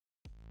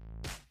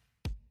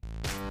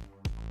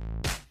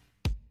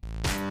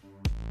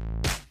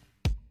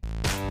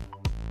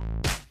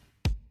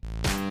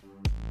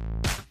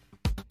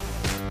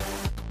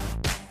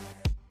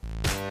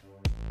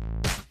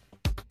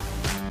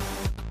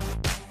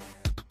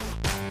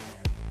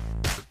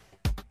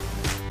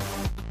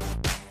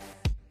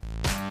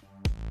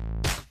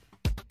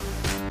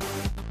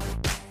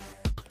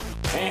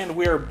And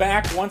we're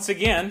back once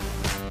again.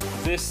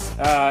 This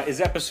is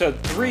episode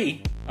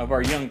 3 of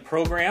our young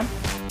program.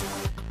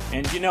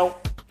 And you know,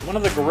 one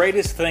of the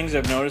greatest things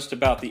I've noticed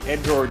about the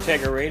Edgar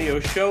Ortega radio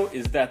show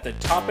is that the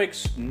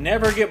topics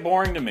never get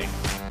boring to me.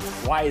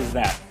 Why is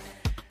that?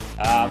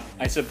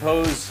 I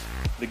suppose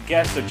the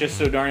guests are just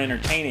so darn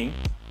entertaining.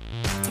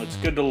 It's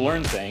good to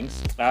learn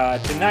things.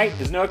 Tonight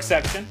is no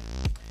exception.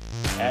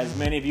 As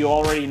many of you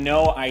already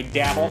know, I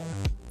dabble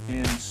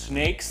in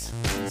snakes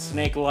and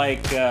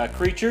snake-like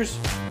creatures.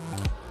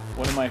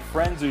 One of my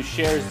friends who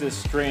shares this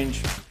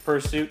strange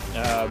pursuit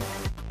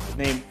is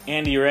named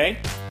Andy Rea.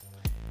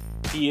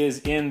 He is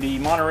in the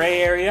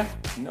Monterey area,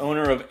 an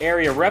owner of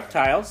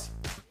AreaReptiles.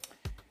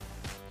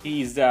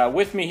 He's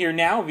with me here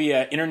now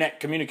via internet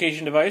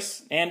communication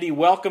device. Andy,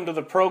 welcome to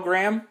the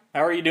program.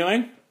 How are you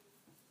doing?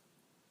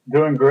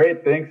 Doing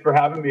great. Thanks for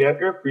having me,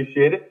 Edgar.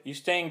 Appreciate it. You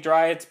staying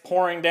dry? It's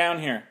pouring down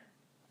here.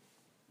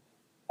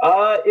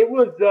 It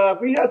was,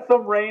 we had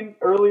some rain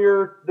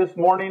earlier this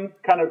morning.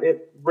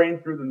 It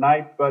rained through the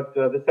night, but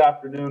this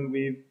afternoon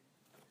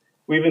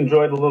we've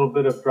enjoyed a little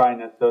bit of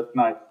dryness, so it's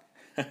nice.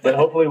 But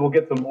hopefully we'll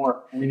get some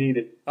more. We need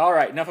it. All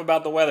right, enough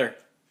about the weather.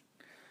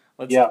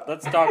 Let's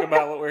talk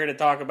about what we're here to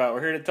talk about.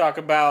 We're here to talk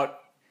about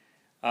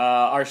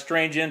our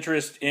strange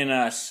interest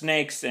in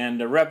snakes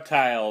and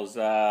reptiles.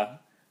 I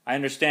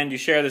understand you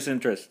share this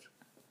interest.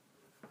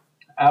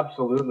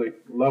 Absolutely.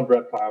 Love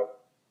reptiles.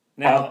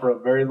 Now, for a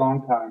very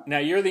long time. Now,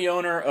 you're the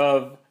owner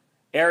of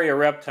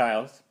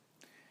AreaReptiles.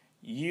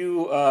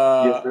 You,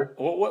 yes, sir.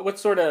 What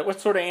sort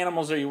of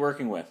animals are you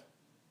working with?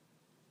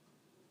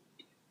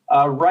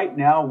 Right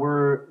now,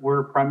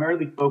 we're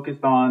primarily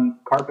focused on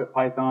carpet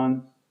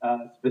pythons,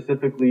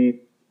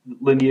 specifically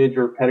lineage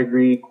or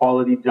pedigree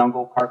quality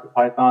jungle carpet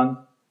pythons.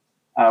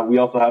 We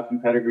also have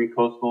some pedigree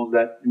coastals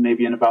that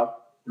maybe in about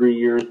 3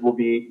 years we'll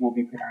be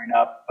pairing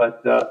up,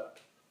 but.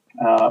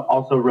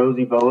 Also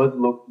rosy boas,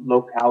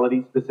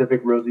 locality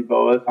specific rosy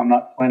boas. I'm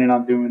not planning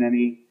on doing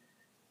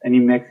any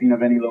mixing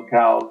of any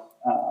locales.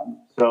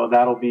 So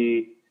that'll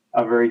be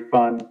a very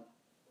fun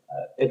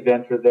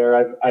adventure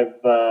there. I've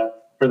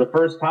for the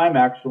first time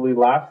actually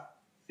last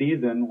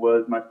season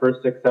was my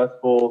first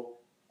successful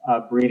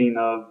breeding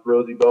of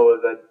rosy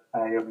boas that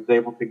I was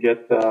able to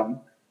get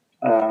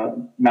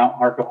Mount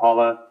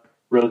Harkahala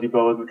rosy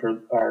boas, which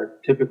are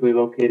typically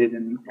located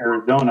in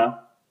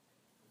Arizona.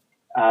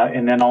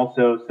 And then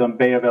also some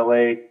Bay of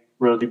LA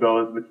rosy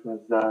boas, which was,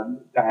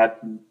 I had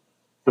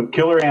some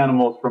killer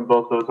animals from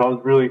both those. So I was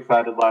really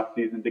excited last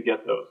season to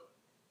get those.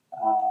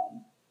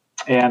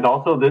 And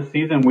also this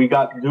season we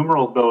got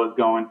Zumarals boas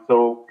going.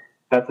 So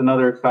that's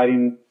another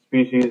exciting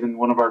species and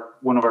one of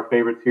our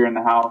favorites here in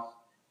the house.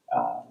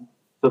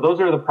 So those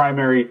are the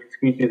primary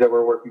species that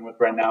we're working with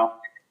right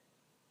now.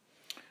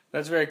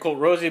 That's very cool.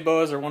 Rosy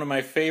boas are one of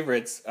my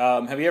favorites.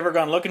 Have you ever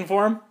gone looking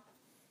for them?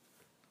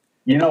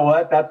 You know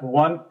what? That's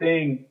one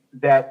thing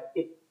that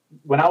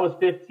when I was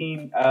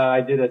 15, I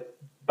did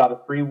about a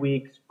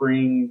 3-week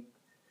spring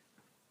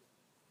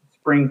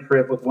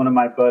trip with one of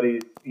my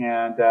buddies,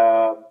 and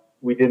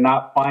we did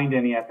not find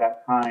any at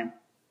that time.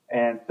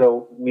 And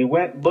so we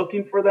went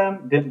looking for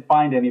them, didn't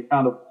find any,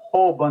 found a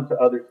whole bunch of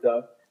other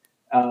stuff.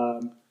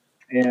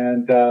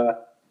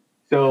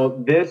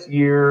 So this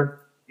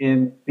year,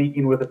 in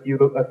speaking with a few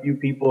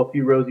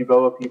rosy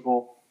boa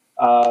people,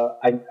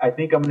 I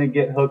think I'm going to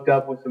get hooked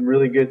up with some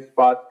really good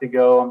spots to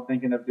go. I'm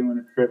thinking of doing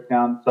a trip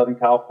down Southern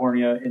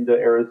California into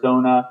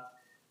Arizona,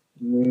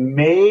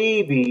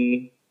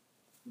 maybe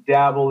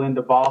dabble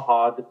into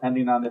Baja,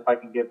 depending on if I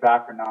can get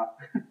back or not.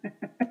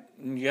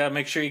 You got to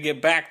make sure you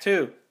get back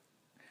too.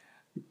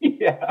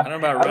 Yeah. I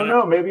don't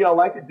know. Maybe I'll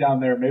like it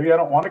down there. Maybe I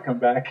don't want to come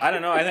back. I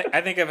don't know.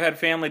 I think I've had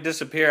family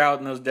disappear out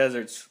in those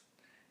deserts.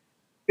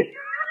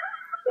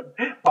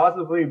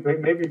 Possibly,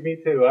 but maybe me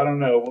too. I don't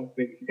know. We'll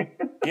see.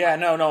 Yeah,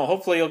 no.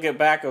 Hopefully you'll get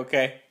back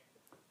okay.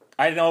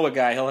 I know a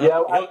guy.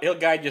 He'll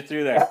guide you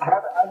through there.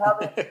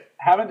 I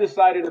haven't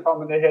decided if I'm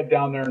going to head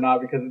down there or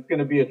not, because it's going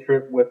to be a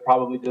trip with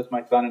probably just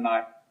my son and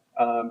I.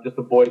 Just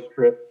a boys'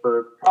 trip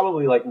for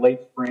probably like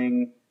late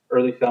spring,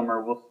 early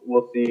summer.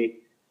 We'll see.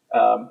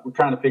 We're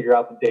trying to figure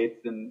out the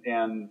dates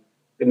and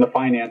the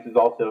finances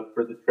also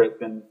for the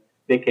trip and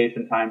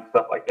vacation time,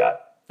 stuff like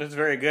that. That's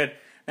very good.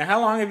 Now,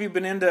 how long have you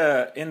been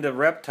into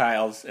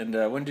reptiles, and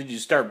when did you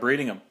start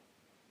breeding them?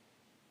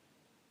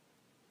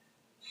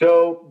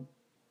 So,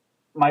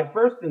 my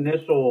first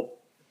initial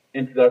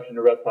introduction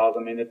to reptiles,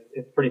 I mean,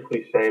 it's pretty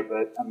cliche,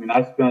 but I mean,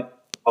 I spent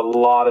a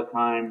lot of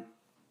time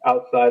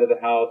outside of the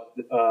house.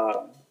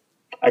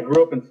 I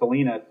grew up in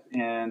Salinas,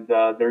 and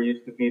there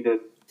used to be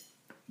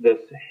this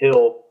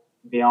hill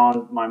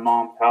beyond my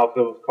mom's house.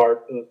 It was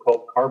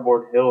called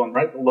Cardboard Hill, and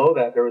right below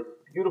that there was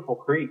a beautiful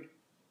creek.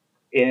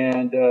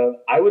 And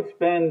I would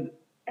spend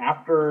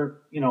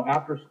after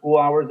school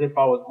hours, if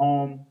I was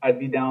home, I'd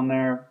be down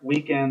there.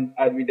 Weekends,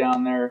 I'd be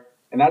down there.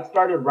 And that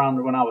started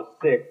around when I was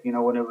 6,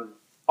 when it was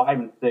 5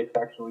 and 6,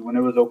 actually, when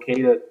it was okay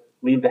to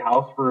leave the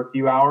house for a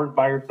few hours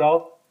by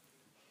yourself.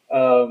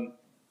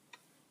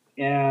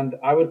 And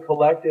I would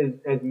collect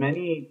as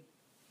many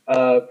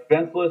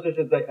fenceless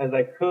as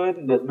I could,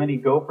 and as many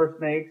gopher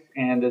snakes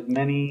and as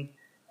many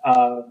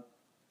uh,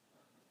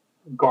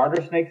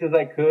 garter snakes as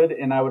I could,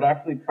 and I would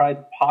actually try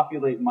to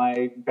populate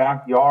my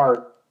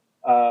backyard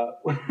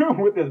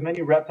with as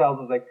many reptiles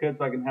as I could,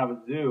 so I can have a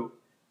zoo.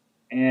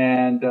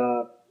 And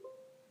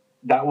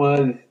that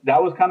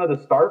was kind of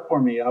the start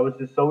for me. I was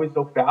just always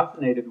so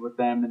fascinated with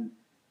them, and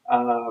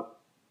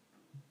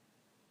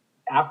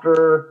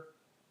after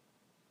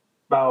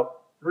about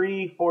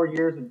 3-4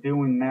 years of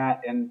doing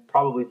that, and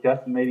probably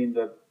decimating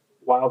the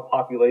wild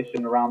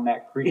population around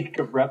that creek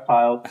of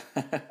reptiles,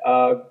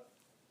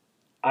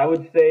 I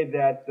would say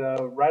that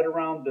right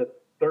around the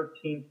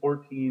 13,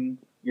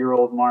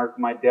 14-year-old mark,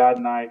 my dad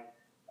and I,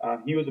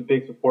 he was a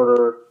big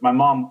supporter. My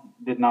mom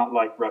did not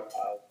like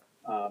reptiles.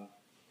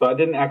 So I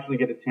didn't actually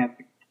get a chance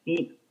to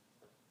keep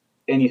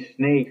any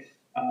snakes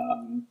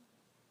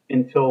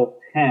until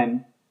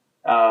 10.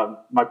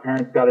 My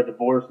parents got a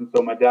divorce, and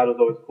so my dad was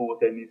always cool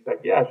with it. And he's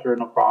like, yeah, sure,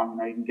 no problem.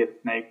 You can get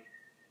a snake.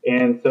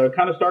 And so it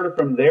kind of started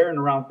from there. And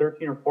around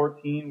 13 or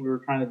 14, we were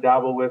trying to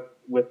dabble with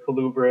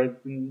colubrids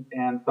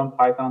and some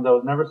pythons. I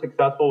was never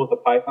successful with the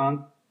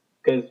pythons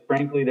because,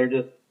 frankly, there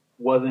just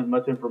wasn't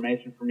much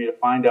information for me to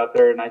find out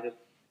there. And I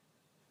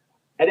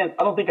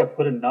don't think I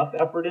put enough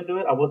effort into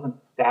it. I wasn't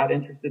that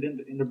interested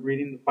in the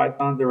breeding the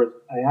pythons.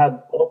 I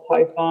had ball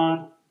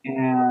python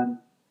and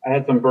I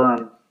had some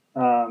berms.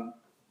 I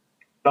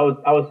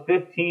was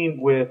 15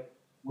 with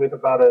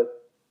about a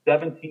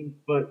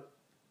 17-foot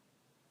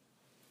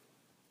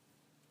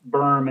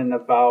berm and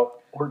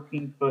about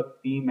 14-foot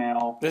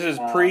female. This is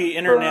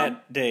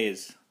pre-internet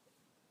days.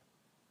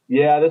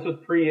 Yeah, this was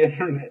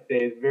pre-internet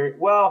days. Very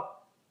well.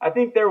 I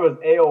think there was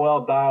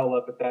AOL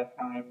dial-up at that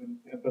time,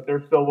 but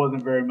there still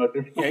wasn't very much.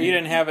 Yeah, you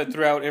didn't have it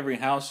throughout every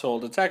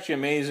household. It's actually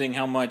amazing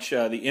how much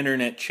the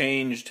internet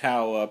changed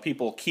how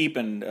people keep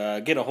and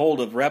get a hold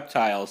of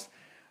reptiles.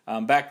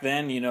 Back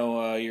then,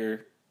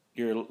 you're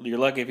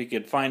lucky if you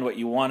could find what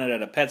you wanted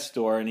at a pet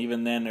store, and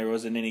even then there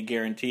wasn't any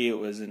guarantee it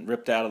wasn't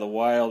ripped out of the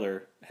wild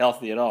or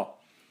healthy at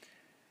all.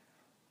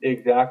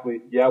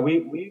 Exactly. Yeah,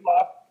 we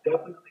lost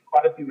definitely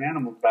quite a few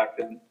animals back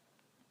then.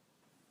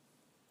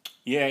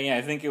 Yeah,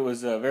 I think it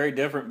was very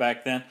different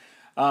back then.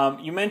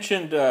 You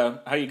mentioned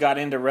how you got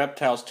into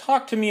reptiles.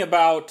 Talk to me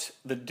about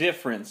the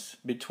difference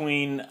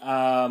between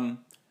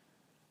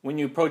when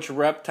you approach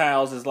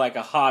reptiles as like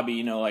a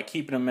hobby, like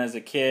keeping them as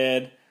a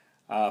kid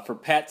for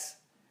pets,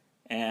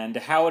 and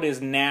how it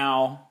is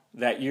now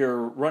that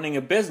you're running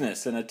a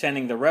business and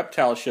attending the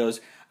reptile shows.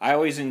 I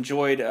always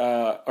enjoyed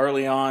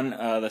early on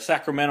the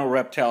Sacramento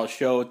Reptile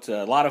Show. It's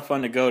a lot of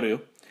fun to go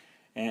to.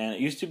 And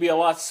it used to be a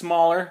lot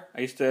smaller.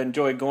 I used to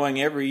enjoy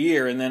going every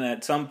year, and then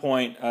at some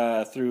point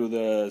through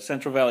the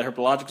Central Valley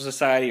Herpetological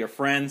Society or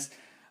friends,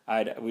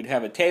 we'd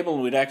have a table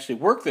and we'd actually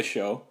work the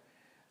show.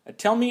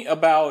 Tell me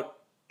about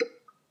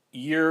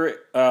your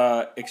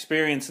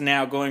experience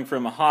now going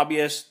from a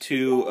hobbyist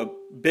to a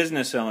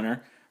business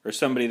owner or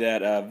somebody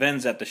that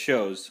vends at the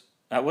shows.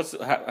 What's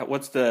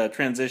the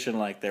transition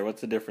like there?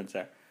 What's the difference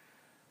there?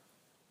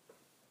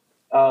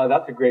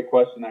 That's a great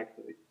question,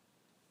 actually.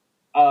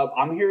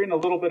 I'm hearing a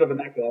little bit of an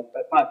echo.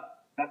 That's not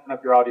messing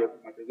up your audio too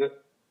much, is it?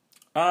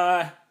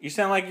 You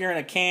sound like you're in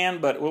a can,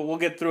 but we'll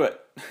get through it.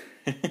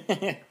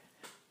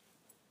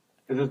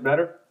 Is this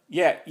better?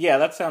 Yeah,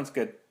 that sounds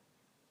good.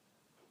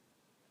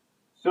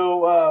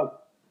 So,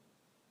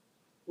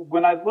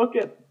 when I look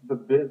at the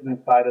business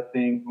side of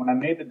things, when I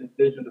made the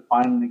decision to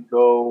finally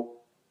go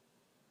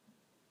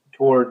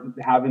toward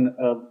having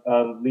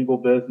a legal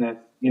business,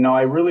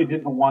 I really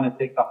didn't want to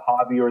take the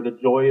hobby or the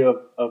joy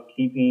of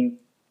keeping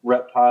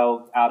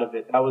reptiles out of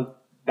it. That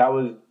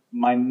was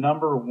my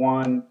number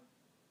one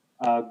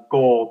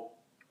goal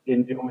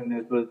in doing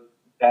this, was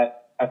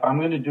that if I'm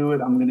going to do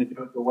it, I'm going to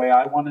do it the way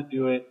I want to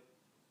do it,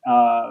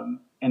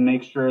 and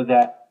make sure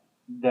that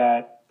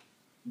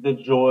the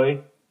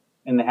joy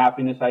and the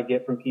happiness I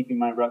get from keeping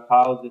my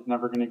reptiles is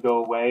never going to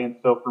go away. And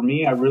so for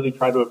me, I really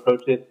try to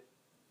approach it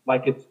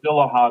like it's still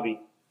a hobby.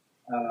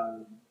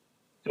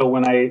 So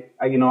when I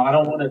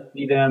don't want to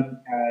see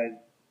them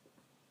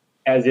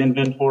as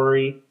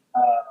inventory.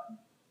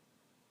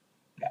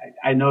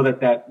 I know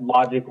that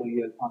logically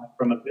is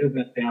from a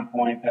business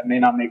standpoint, that may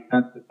not make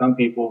sense to some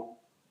people.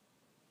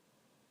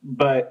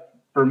 But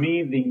for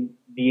me,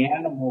 the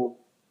animals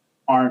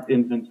aren't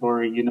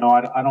inventory.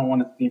 I don't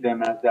want to see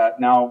them as that.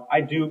 Now,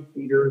 I do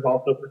feeders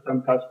also for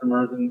some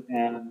customers,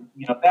 and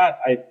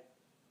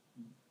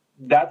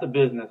that's a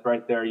business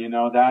right there.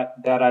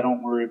 That I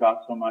don't worry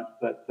about so much.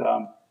 But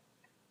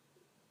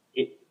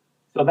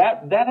so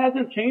that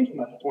hasn't changed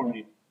much for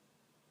me.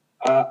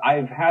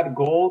 I've had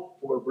goals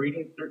for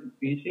breeding certain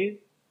species.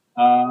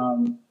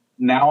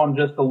 Now I'm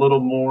just a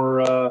little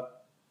more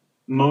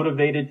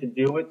motivated to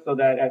do it, so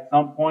that at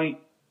some point,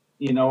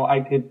 I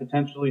could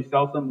potentially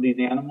sell some of these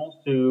animals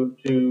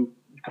to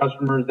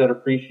customers that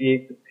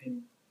appreciate the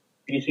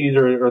species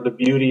or the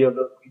beauty of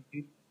those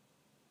species.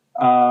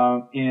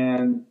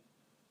 And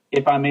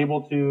if I'm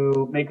able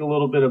to make a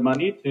little bit of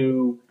money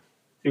to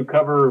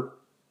cover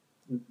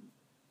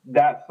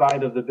that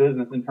side of the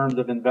business in terms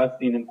of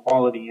investing in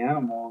quality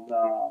animals,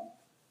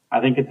 I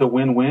think it's a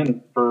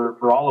win-win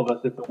for all of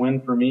us. It's a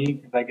win for me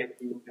because I get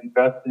to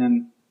invest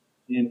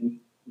in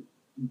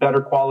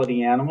better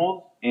quality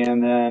animals,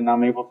 and then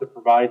I'm able to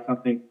provide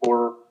something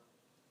for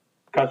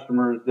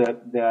customers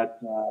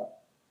that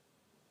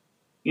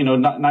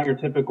not your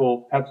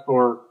typical pet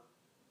store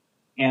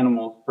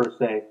animals per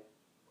se.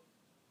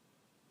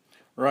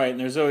 Right, and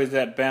there's always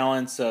that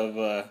balance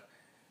of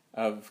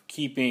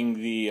keeping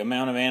the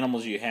amount of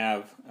animals you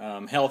have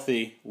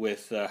healthy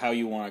with how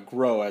you want to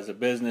grow as a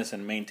business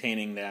and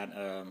maintaining that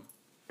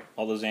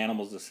all those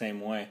animals the same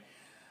way.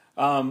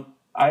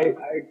 I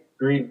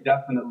agree,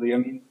 definitely. I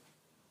mean,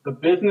 the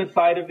business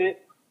side of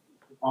it,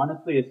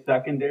 honestly, is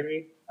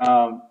secondary.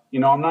 I'm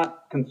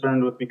not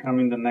concerned with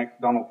becoming the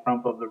next Donald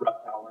Trump of the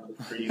reptile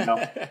industry.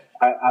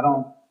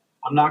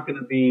 I'm not going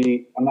to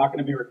be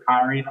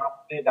retiring off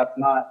of it. That's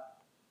not.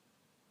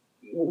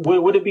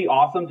 Would it be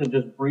awesome to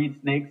just breed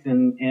snakes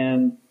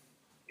and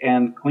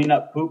clean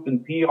up poop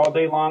and pee all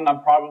day long?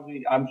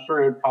 I'm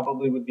sure it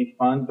probably would be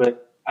fun,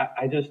 but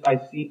I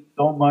see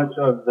so much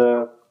of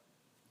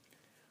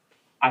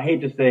I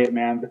hate to say it,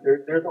 man, but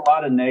there's a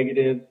lot of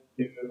negatives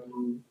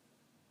to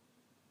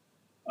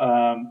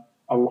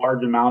a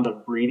large amount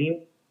of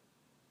breeding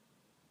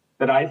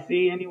that I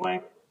see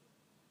anyway.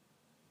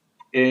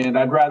 And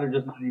I'd rather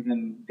just not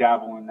even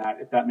dabble in that,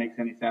 if that makes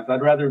any sense.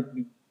 I'd rather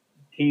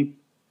keep,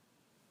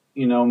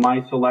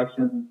 my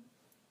selection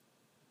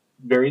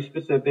very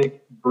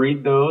specific,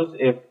 breed those.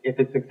 If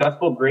it's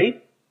successful,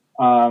 great.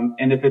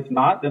 And if it's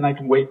not, then I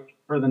can wait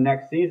for the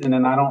next season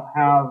and I don't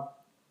have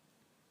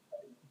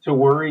to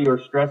worry or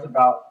stress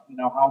about,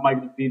 how am I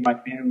going to feed my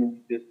family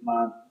this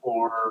month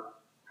or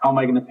how am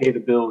I going to pay the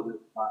bills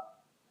this month?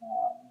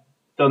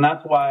 So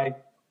that's why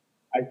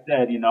I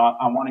said,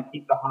 I want to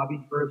keep the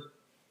hobby first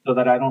so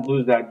that I don't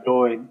lose that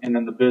joy, and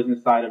then the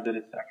business side of it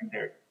is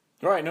secondary.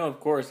 Right. No, of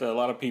course, a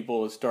lot of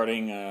people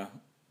starting a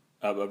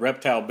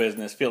reptile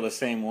business feel the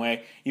same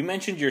way. You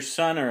mentioned your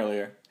son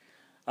earlier.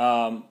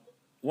 One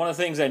of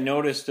the things I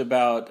noticed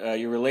about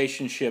your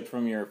relationship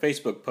from your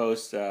Facebook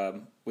post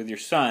with your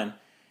son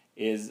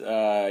is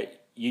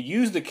you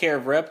use the care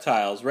of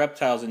reptiles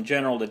in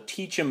general, to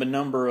teach him a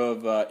number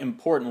of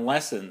important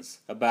lessons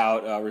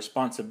about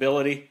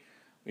responsibility,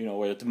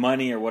 whether it's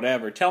money or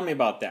whatever. Tell me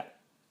about that.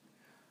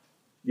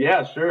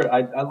 Yeah, sure.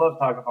 I love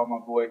talking about my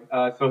boy.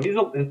 So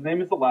his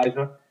name is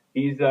Elijah.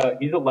 He's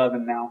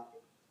 11 now,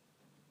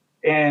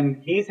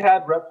 and he's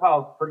had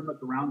reptiles pretty much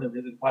around him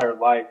his entire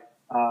life.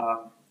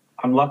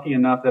 I'm lucky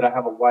enough that I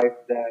have a wife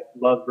that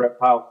loves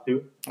reptiles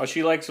too. Oh,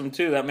 she likes them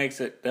too. That makes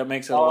it a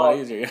lot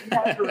easier.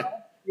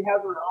 She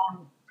has her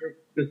own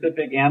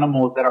specific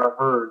animals that are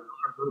hers. Those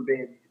are her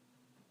babies.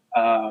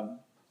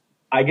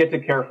 I get to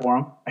care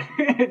for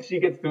them. She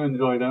gets to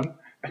enjoy them.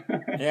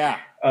 Yeah.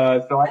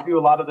 So I do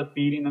a lot of the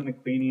feeding and the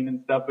cleaning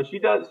and stuff, but she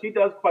does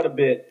quite a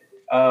bit.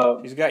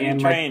 She's got you and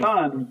trained.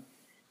 My son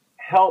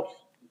helps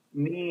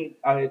me.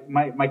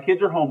 My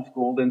kids are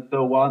homeschooled, and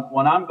so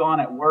when I'm gone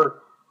at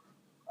work,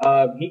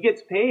 he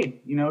gets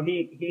paid.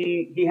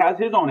 He has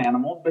his own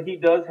animals, but he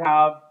does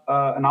have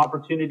an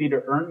opportunity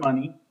to earn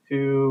money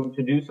to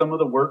do some of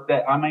the work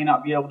that I may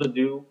not be able to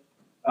do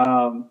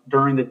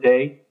during the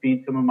day.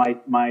 Feed some of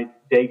my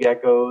day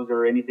geckos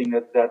or anything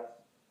that's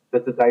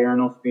a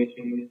diurnal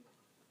species.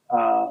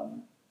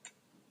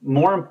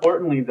 More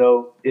importantly,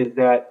 though, is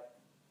that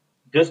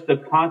just the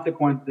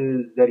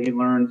consequences that he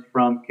learns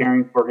from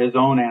caring for his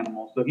own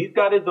animals. So he's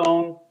got his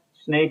own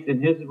snakes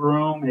in his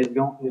room, his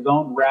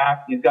own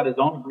rack. He's got his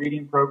own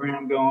breeding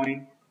program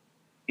going,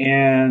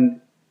 and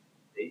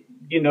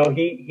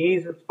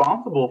he's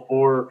responsible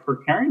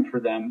for caring for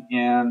them.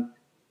 And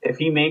if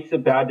he makes a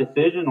bad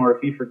decision or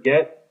if he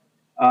forgets,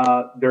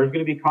 there's going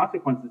to be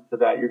consequences to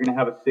that. You're going to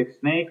have a sick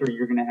snake, or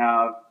you're going to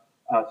have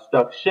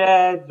stuck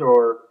sheds,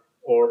 or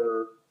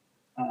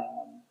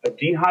a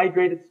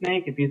dehydrated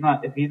snake if he's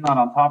not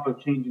on top of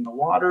changing the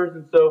waters.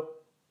 And so,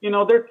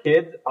 they're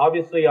kids.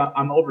 Obviously,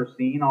 I'm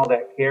overseeing all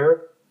that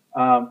care.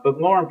 But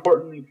more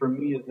importantly for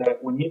me is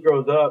that when he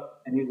grows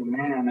up and he's a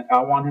man,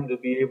 I want him to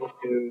be able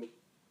to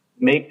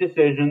make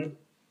decisions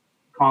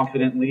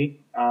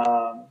confidently,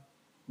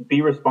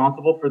 be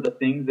responsible for the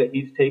things that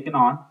he's taken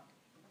on,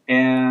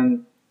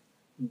 and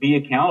be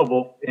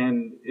accountable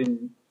and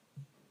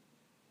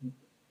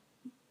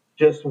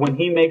just when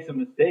he makes a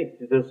mistake,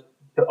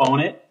 to own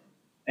it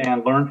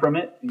and learn from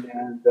it,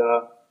 and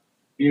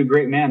be a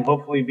great man.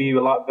 Hopefully, be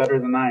a lot better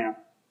than I am.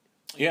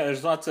 Yeah,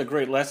 there's lots of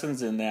great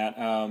lessons in that.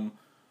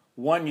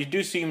 One, you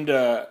do seem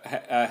to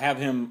have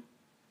him,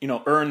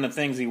 earn the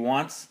things he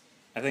wants.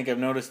 I think I've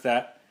noticed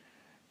that.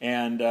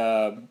 And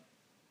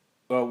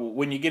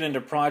when you get into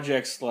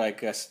projects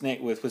like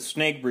snake with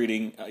snake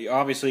breeding, you're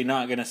obviously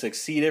not going to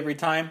succeed every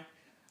time.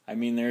 I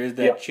mean, there is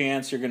that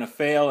chance you're going to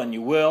fail, and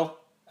you will.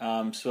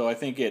 So I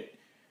think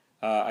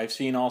I've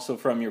seen also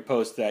from your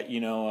post that,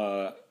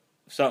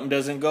 something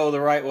doesn't go the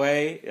right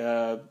way,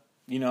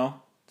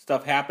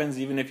 stuff happens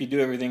even if you do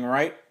everything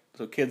right.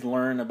 So kids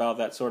learn about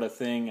that sort of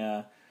thing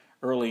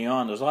early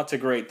on. There's lots of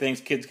great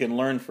things kids can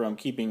learn from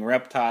keeping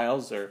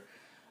reptiles or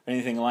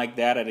anything like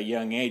that at a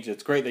young age.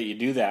 It's great that you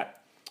do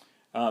that.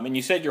 And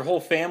you said your whole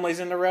family's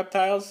into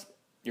reptiles.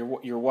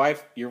 Your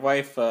wife.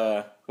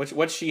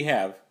 What's she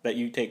have that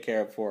you take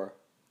care of for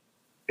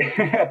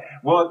her?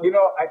 Well,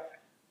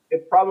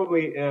 it's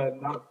probably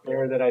not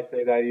fair that I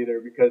say that either,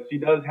 because she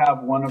does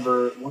have one of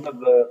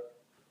the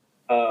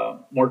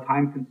more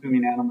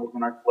time-consuming animals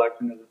in our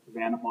collection is a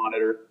Savannah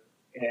monitor,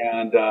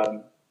 and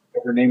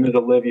her name is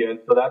Olivia, and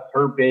so that's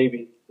her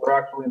baby. We're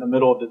actually in the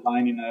middle of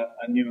designing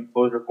a new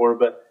enclosure for her,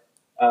 but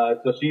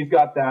so she's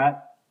got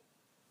that.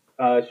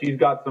 She's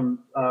got some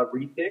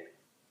retics.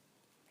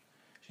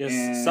 She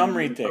has some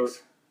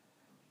retics.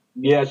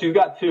 Yeah, she's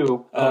got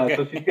two. Okay.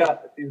 So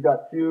she's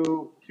got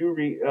two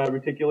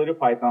reticulated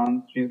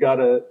pythons. She's got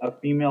a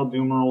female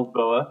Dumeral's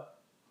boa.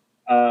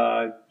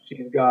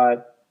 She's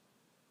got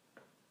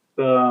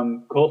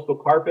some coastal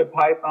carpet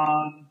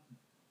python,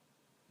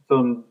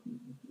 some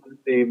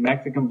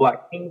Mexican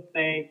black king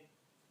snake.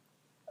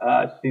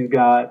 She's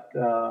got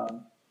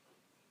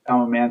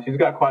oh man, she's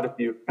got quite a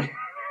few.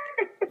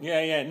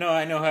 Yeah. No,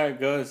 I know how it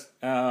goes.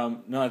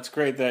 No, it's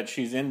great that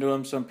she's into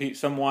them.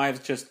 Some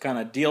wives just kind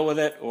of deal with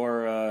it,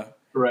 or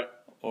Correct.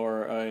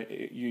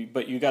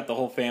 But you got the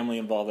whole family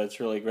involved. That's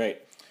really great.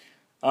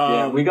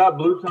 Yeah, we got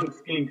blue-tongued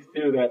skinks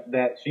too.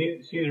 That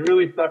she's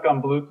really stuck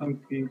on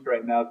blue-tongued skinks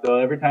right now. So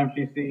every time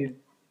she sees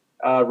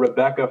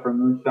Rebecca from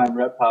Moonshine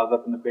Reptiles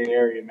up in the Bay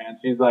Area, man,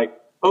 she's like,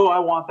 "Oh, I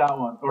want that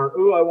one," or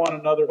 "Oh, I want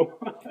another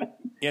one."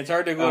 Yeah, it's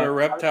hard to go to a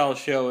reptile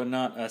show and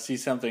not see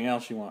something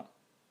else you want.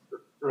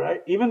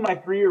 Right. Even my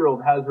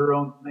 3-year-old has her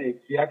own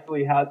snake. She's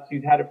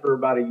had it for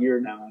about a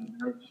year now,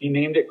 and she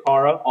named it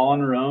Cara all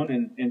on her own,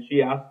 and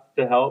she asked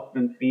to help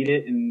and feed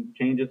it and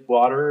change its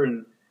water,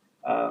 and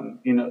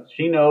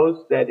she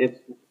knows that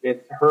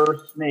it's her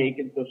snake,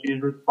 and so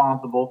she's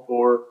responsible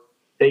for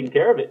taking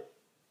care of it.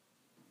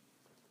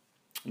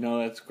 No,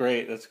 that's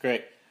great. That's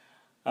great.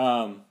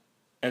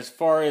 As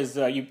far as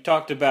you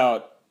talked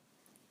about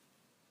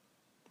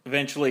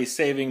eventually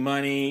saving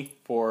money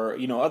for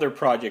other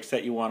projects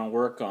that you want to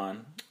work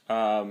on.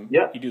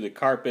 Yeah. You do the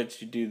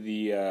carpets, you do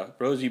the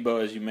rosy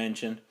boa, as you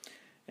mentioned,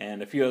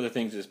 and a few other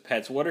things as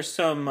pets. What are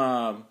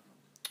some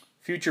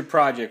future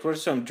projects? What are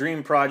some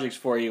dream projects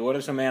for you? What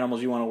are some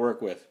animals you want to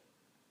work with?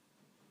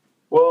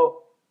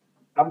 Well,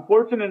 I'm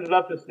fortunate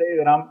enough to say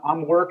that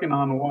I'm working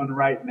on one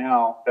right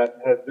now that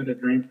has been a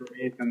dream for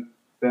me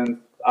since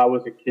I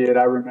was a kid.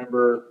 I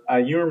remember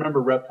you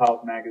remember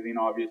Reptiles magazine,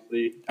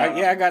 obviously.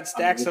 I got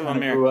stacks of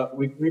them here.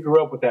 We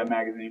grew up with that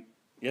magazine.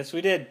 Yes,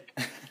 we did.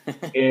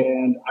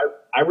 And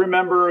I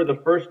remember the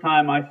first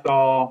time I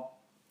saw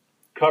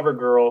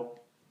CoverGirl,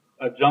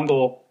 a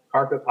jungle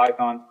carpet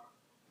python.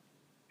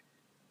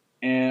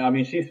 And I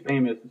mean, she's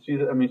famous.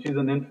 She's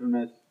an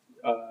infamous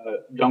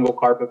jungle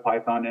carpet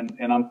python,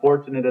 and I'm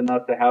fortunate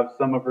enough to have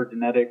some of her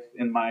genetics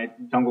in my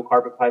jungle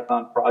carpet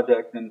python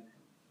project. And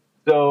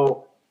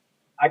so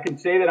I can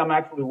say that I'm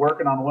actually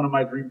working on one of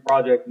my dream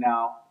projects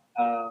now.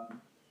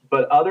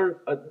 But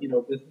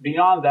just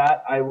beyond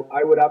that, I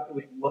would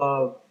absolutely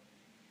love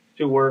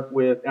to work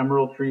with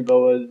emerald tree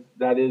boas.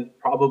 That is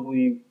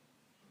probably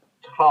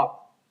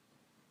top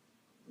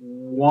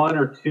 1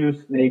 or 2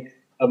 snakes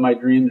of my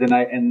dreams,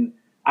 and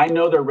I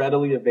know they're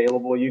readily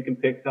available. You can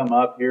pick some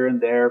up here and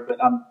there, but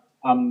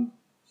I'm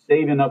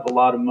saving up a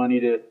lot of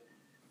money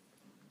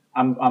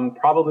I'm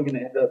probably going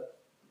to end up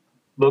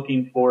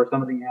looking for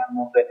some of the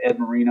animals that Ed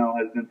Marino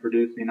has been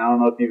producing. I don't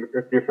know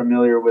if you're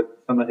familiar with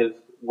some of his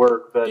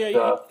work, but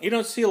you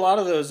don't see a lot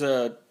of those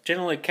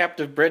generally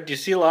captive bred. Do you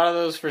see a lot of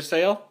those for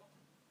sale?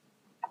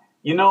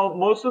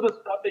 Most of the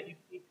stuff that you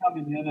see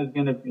coming in is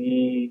going to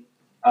be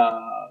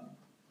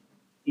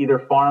either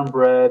farm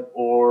bred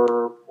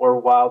or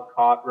wild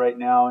caught right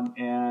now,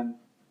 and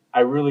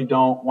I really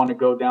don't want to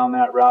go down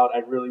that route. I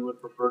really would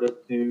prefer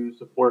to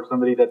support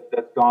somebody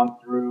that's gone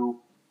through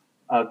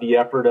the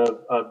effort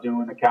of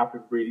doing a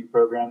captive breeding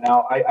program.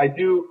 Now, I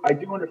do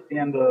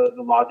understand the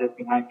logic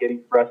behind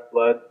getting fresh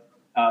blood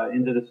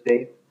into the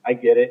States. I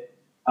get it.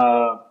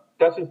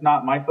 That's just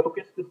not my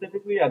focus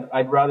specifically.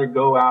 I'd rather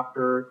go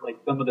after like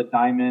some of the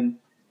diamond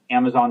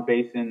Amazon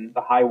basin,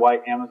 the high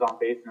white Amazon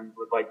basins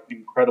with like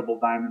incredible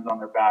diamonds on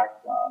their backs.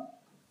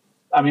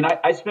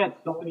 I spent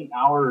so many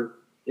hours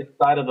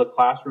inside of the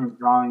classroom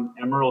drawing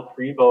emerald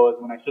tree boas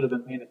when I should have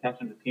been paying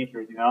attention to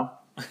teachers,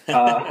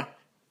 I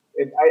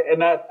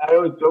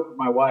always joke with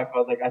my wife. I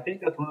was like, I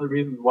think that's one of the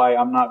reasons why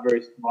I'm not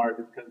very smart,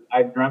 is because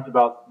I dreamt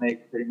about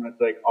snakes pretty much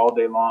like all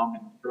day long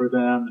and drew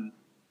them.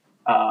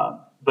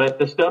 But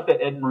the stuff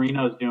that Ed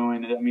Marino's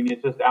doing,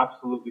 it's just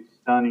absolutely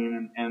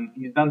stunning. And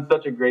he's done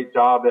such a great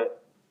job at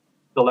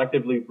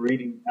selectively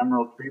breeding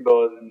emerald tree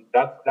boas. And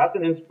that's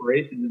an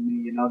inspiration to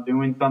me,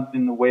 doing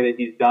something the way that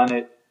he's done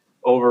it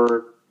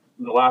over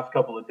the last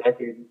couple of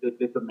decades.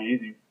 It's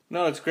amazing.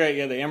 No, it's great.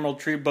 Yeah, the emerald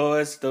tree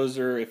boas, those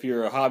are, if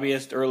you're a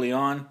hobbyist early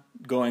on,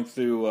 going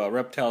through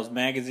Reptiles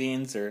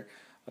magazines or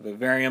a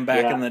vivarium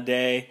back in the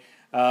day.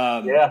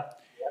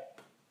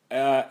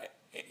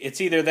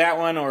 it's either that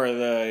one or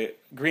the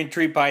green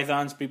tree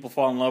pythons. People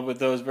fall in love with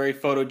those. Very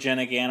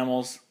photogenic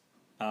animals.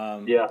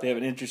 Yeah. They have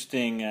an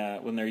interesting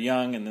when they're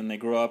young, and then they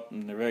grow up,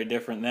 and they're very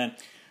different then.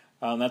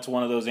 That's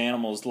one of those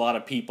animals a lot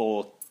of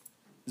people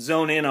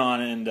zone in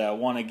on and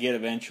want to get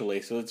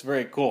eventually. So it's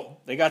very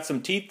cool. They got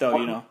some teeth, though,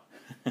 you know.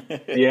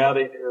 Yeah,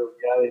 they do.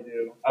 Yeah, they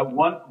do.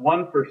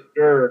 One for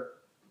sure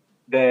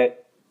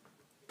that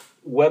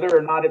whether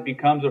or not it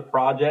becomes a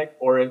project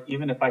or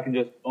even if I can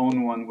just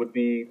own one would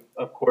be,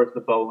 of course, the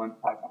bowline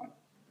python.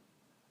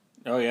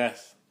 Oh,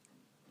 yes.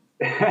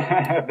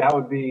 That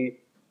would be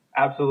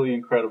absolutely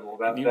incredible.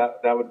 That's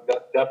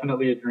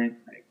definitely a dream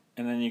snake.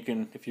 And then you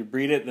can, if you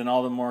breed it, then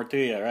all the more to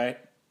you, right?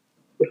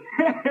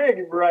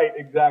 Right,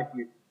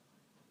 exactly.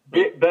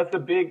 That's a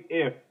big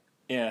if.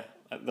 Yeah,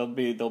 there'll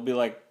be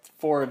like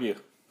 4 of you.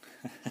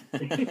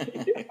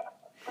 Yeah.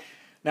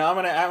 Now I'm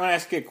gonna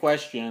ask you a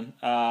question.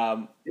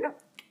 Yeah.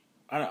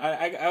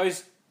 I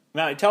always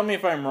now tell me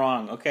if I'm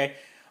wrong, okay?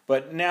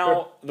 But now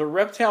Sure. the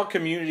reptile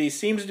community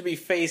seems to be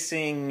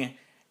facing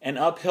an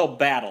uphill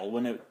battle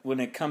when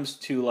it comes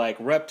to like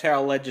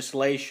reptile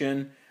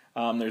legislation.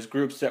 There's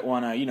groups that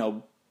want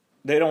to,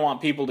 they don't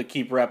want people to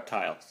keep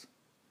reptiles.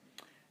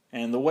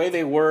 And the way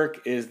they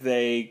work is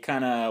they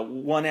kind of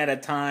one at a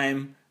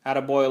time, how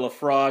to boil a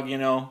frog,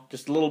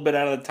 just a little bit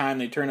at a time.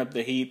 They turn up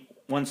the heat,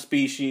 one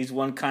species,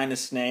 one kind of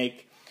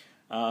snake.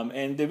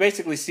 And they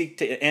basically seek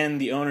to end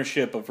the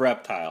ownership of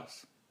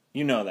reptiles.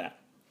 You know that.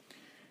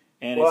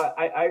 And well,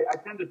 I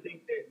tend to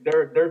think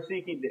that they're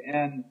seeking to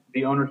end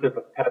the ownership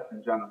of pets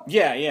in general.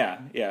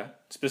 Yeah.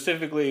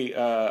 Specifically,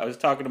 I was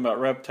talking about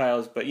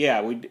reptiles, but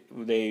yeah,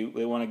 they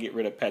want to get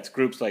rid of pets.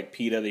 Groups like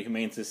PETA, the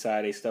Humane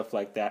Society, stuff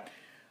like that.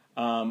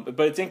 But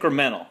it's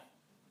incremental.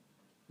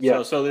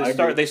 Yeah. So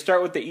they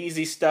start with the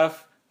easy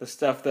stuff, the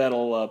stuff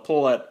that'll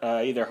pull at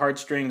either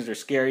heartstrings or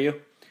scare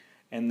you,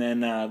 and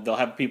then they'll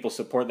have people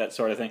support that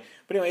sort of thing.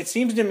 But anyway, it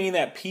seems to me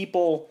that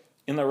people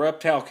in the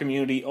reptile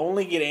community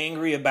only get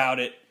angry about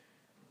it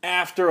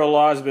after a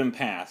law has been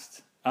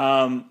passed.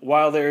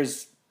 While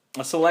there's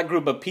a select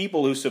group of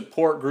people who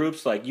support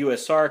groups like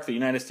USARK, the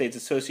United States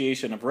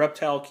Association of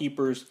Reptile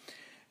Keepers,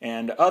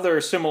 and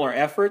other similar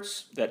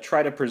efforts that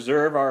try to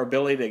preserve our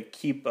ability to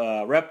keep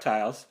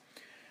reptiles,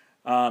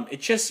 it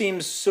just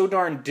seems so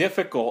darn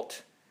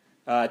difficult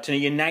to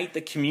unite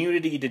the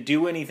community to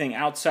do anything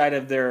outside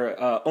of their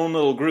own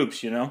little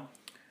groups,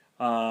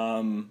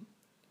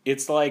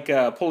 It's like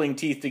pulling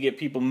teeth to get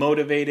people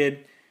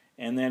motivated,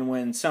 and then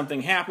when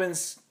something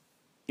happens,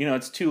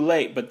 it's too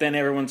late, but then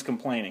everyone's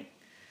complaining.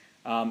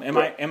 Am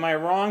I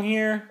wrong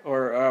here,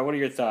 or what are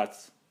your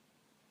thoughts?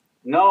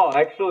 No,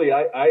 actually,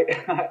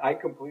 I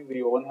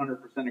completely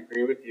 100%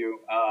 agree with you.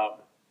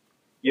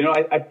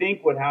 I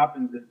think what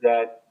happens is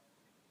that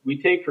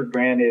we take for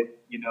granted,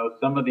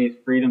 some of these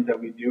freedoms that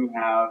we do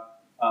have,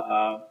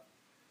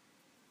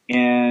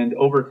 and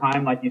over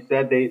time, like you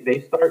said,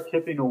 they start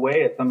chipping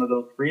away at some of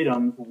those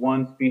freedoms,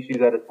 one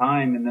species at a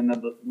time, and then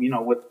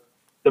with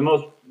the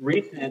most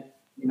recent,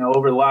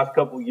 over the last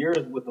couple of years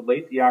with the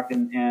Lacey Act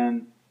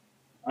and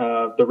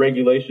the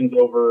regulations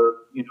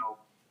over,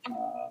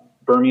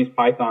 Burmese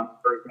python,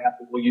 for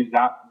example, we'll use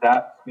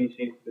that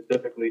species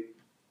specifically.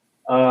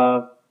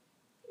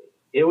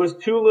 It was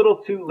too little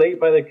too late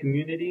by the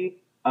community.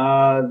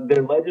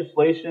 Their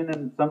legislation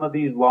and some of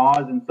these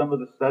laws and some of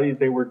the studies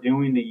they were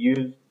doing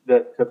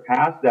to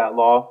pass that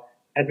law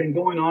had been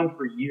going on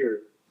for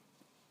years.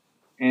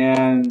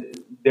 And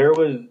there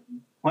was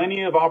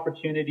plenty of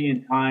opportunity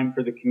and time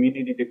for the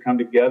community to come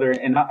together.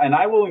 And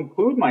I will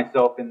include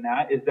myself in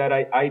that, is that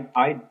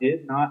I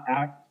did not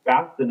act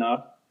fast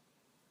enough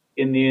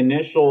in the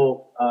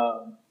initial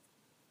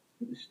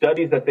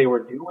studies that they were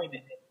doing.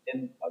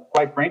 And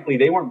quite frankly,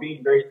 they weren't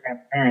being very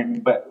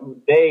transparent. But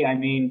I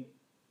mean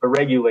the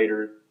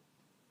regulators.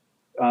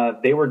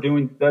 They were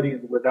doing studies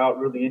without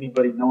really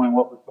anybody knowing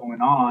what was going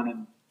on.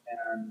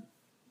 And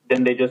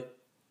then they just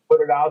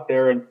put it out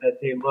there and said,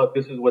 hey, look,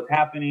 this is what's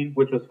happening,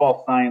 which was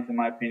false science in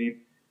my opinion,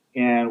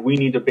 and we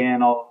need to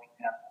ban all of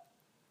these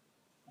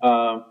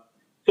animals.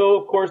 So,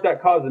 of course,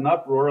 that caused an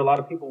uproar. A lot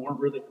of people weren't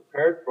really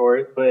prepared for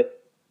it,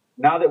 but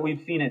now that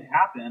we've seen it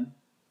happen,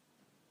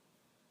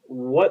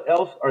 what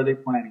else are they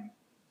planning?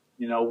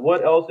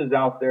 What else is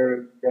out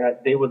there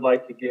that they would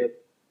like to get,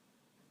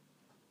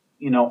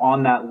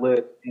 on that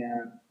list?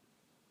 And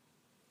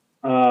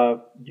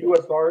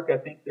USARK, I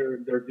think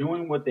they're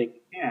doing what they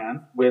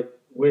can with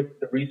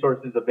the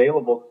resources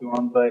available to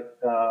them, but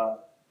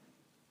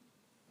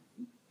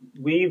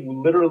we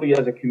literally,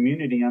 as a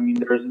community,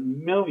 there's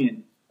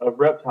millions of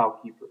reptile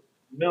keepers,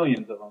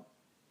 millions of them,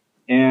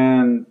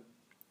 and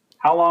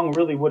how long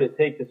really would it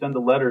take to send a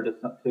letter to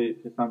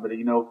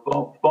somebody?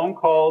 Phone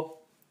calls,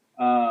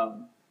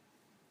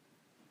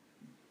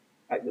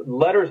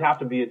 letters have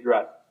to be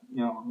addressed.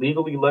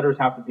 Legally, letters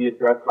have to be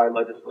addressed by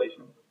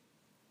legislation.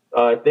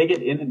 If they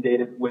get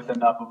inundated with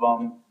enough of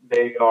them,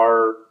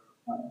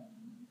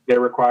 they're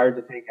required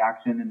to take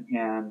action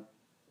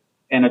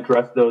and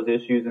address those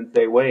issues and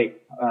say,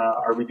 wait,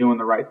 are we doing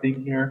the right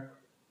thing here?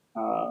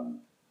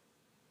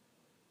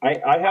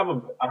 I have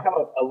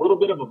a little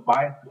bit of a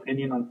biased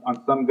opinion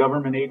on some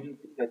government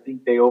agencies. I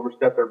think they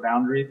overstep their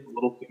boundaries a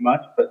little too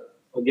much. But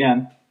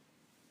again,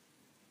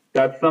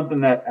 that's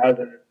something that as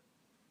a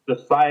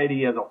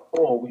society as a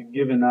whole, we've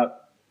given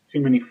up too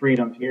many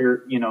freedoms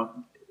here,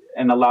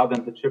 and allowed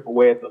them to chip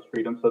away at those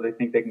freedoms, so they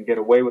think they can get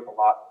away with a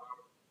lot.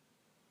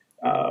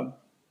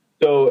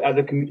 So as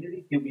a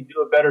community, can we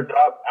do a better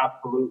job?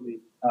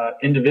 Absolutely.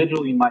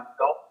 Individually,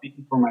 myself,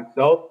 speaking for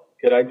myself,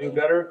 could I do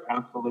better?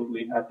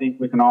 Absolutely. I think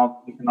we can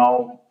all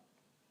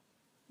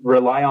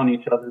rely on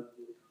each other,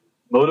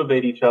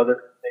 motivate each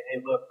other, say,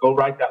 hey, look, go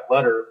write that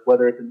letter,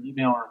 whether it's an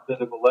email or a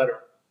physical letter.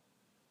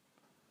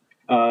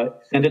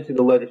 Send it to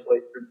the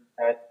legislature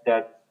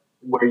that's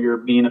where you're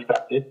being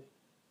affected.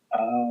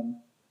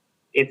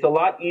 It's a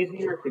lot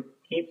easier to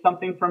keep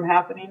something from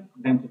happening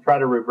than to try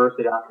to reverse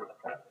it after the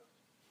fact.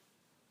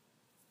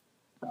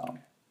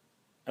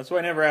 That's why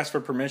I never asked for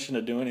permission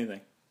to do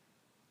anything.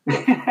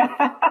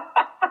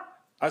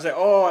 I was like,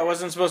 oh, I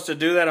wasn't supposed to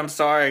do that. I'm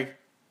sorry.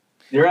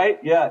 You're right.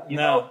 Yeah.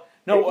 No,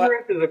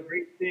 ignorance is a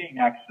great thing,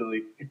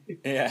 actually.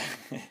 Yeah.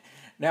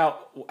 Now,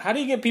 how do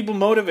you get people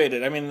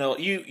motivated? I mean,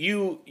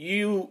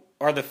 you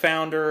are the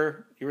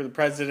founder. You were the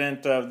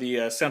president of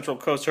the Central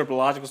Coast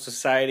Herpetological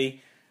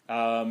Society.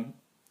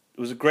 It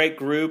was a great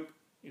group.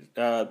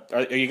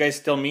 Are you guys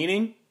still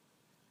meeting?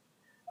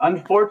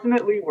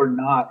 Unfortunately, we're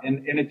not.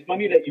 And it's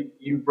funny that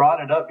you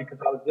brought it up, because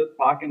I was just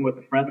talking with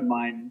a friend of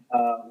mine,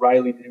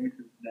 Riley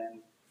Davidson.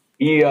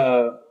 He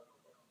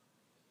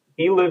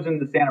lives in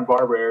the Santa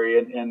Barbara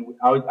area, and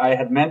I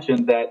had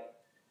mentioned that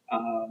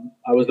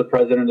I was the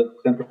president of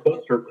the Central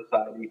Coast Herp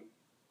Society.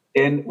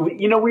 And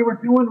we were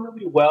doing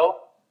really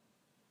well.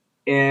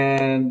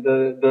 And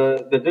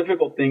the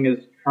difficult thing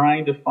is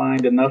trying to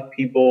find enough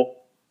people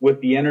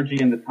with the energy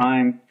and the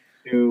time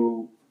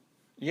to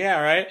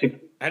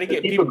how do you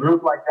get keep people, a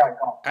group like that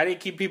going? How do you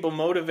keep people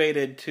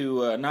motivated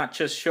to not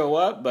just show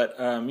up, but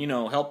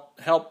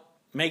help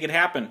make it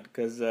happen?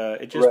 Because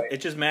it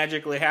just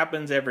magically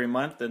happens every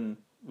month, and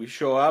we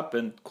show up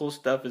and cool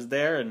stuff is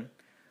there, and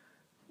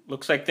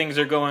looks like things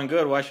are going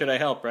good. Why should I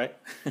help, right?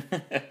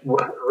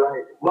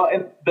 Right. Well,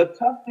 and the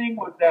tough thing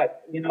was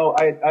that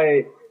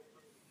I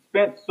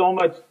spent so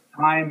much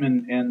time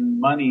and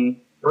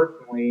money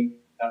personally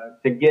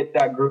to get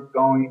that group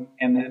going,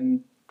 and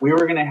then we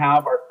were going to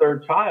have our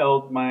third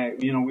child.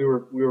 We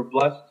were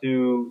blessed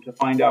to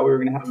find out we were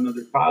going to have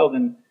another child,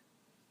 and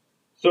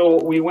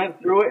so we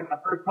went through it. In the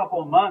first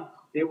couple of months,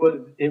 it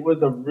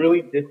was a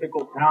really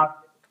difficult task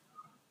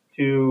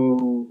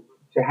to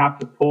have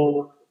to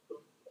pull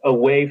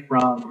away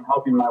from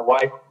helping my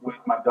wife with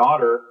my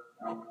daughter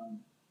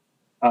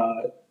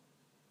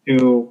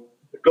to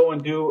go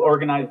and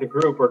organize the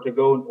group, or to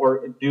go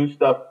or do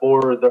stuff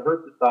for the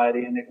Herp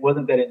Society. And it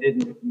wasn't that it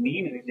didn't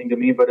mean anything to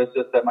me, but it's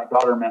just that my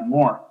daughter meant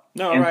more.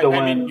 No, and right. So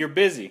I mean, you're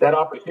busy. That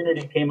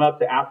opportunity came up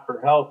to ask for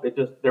help.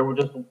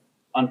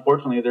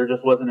 Unfortunately, there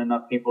just wasn't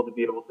enough people to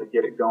be able to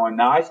get it going.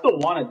 Now, I still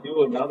want to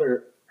do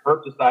another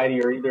Herp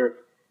Society, or either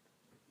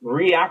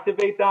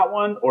reactivate that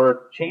one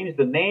or change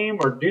the name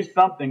or do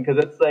something,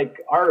 because it's like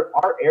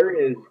our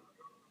area is.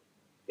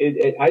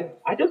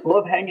 I just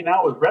love hanging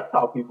out with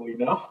reptile people,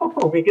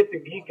 We get to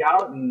geek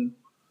out and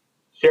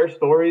share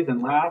stories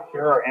and laugh,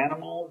 share our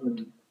animals,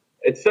 and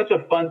it's such a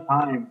fun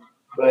time.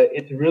 But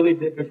it's really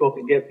difficult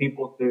to get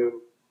people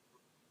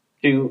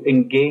to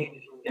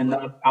engage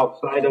enough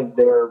outside of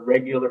their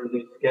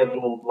regularly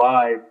scheduled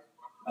lives.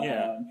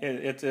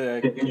 It's to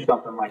do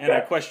something like that.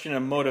 And a question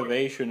of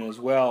motivation as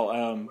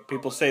well.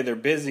 People say they're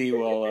busy.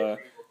 Well,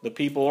 the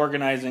people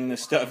organizing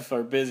this stuff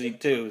are busy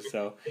too.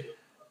 So.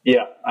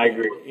 Yeah, I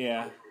agree.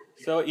 Yeah.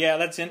 So,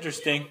 that's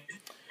interesting.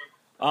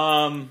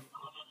 All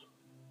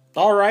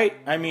right.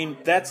 I mean,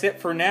 that's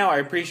it for now. I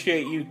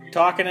appreciate you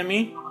talking to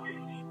me.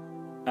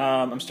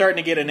 I'm starting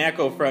to get an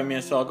echo from you,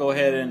 so I'll go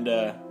ahead and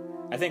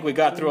I think we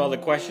got through all the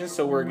questions,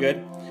 so we're good.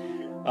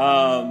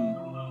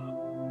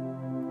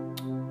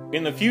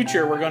 In the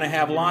future, we're going to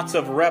have lots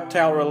of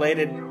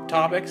reptile-related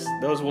topics.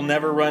 Those will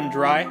never run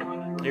dry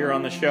here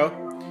on the show.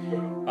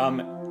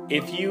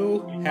 If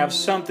you have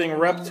something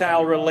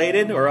reptile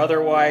related or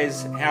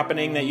otherwise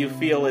happening that you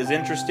feel is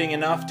interesting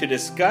enough to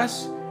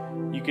discuss,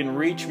 you can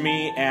reach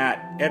me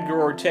at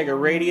Edgar Ortega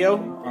Radio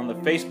on the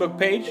Facebook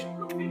page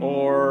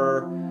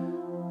or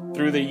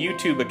through the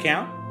YouTube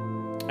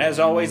account. As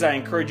always, I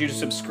encourage you to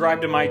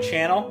subscribe to my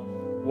channel,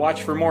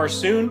 watch for more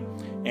soon,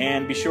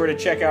 and be sure to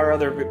check out our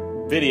other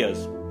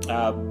videos.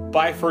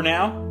 Bye for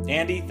now.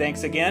 Andy,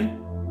 thanks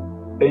again.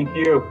 Thank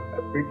you. I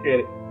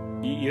appreciate it.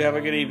 You have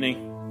a good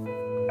evening.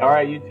 All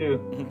right, you too.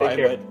 Take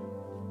care. Bud.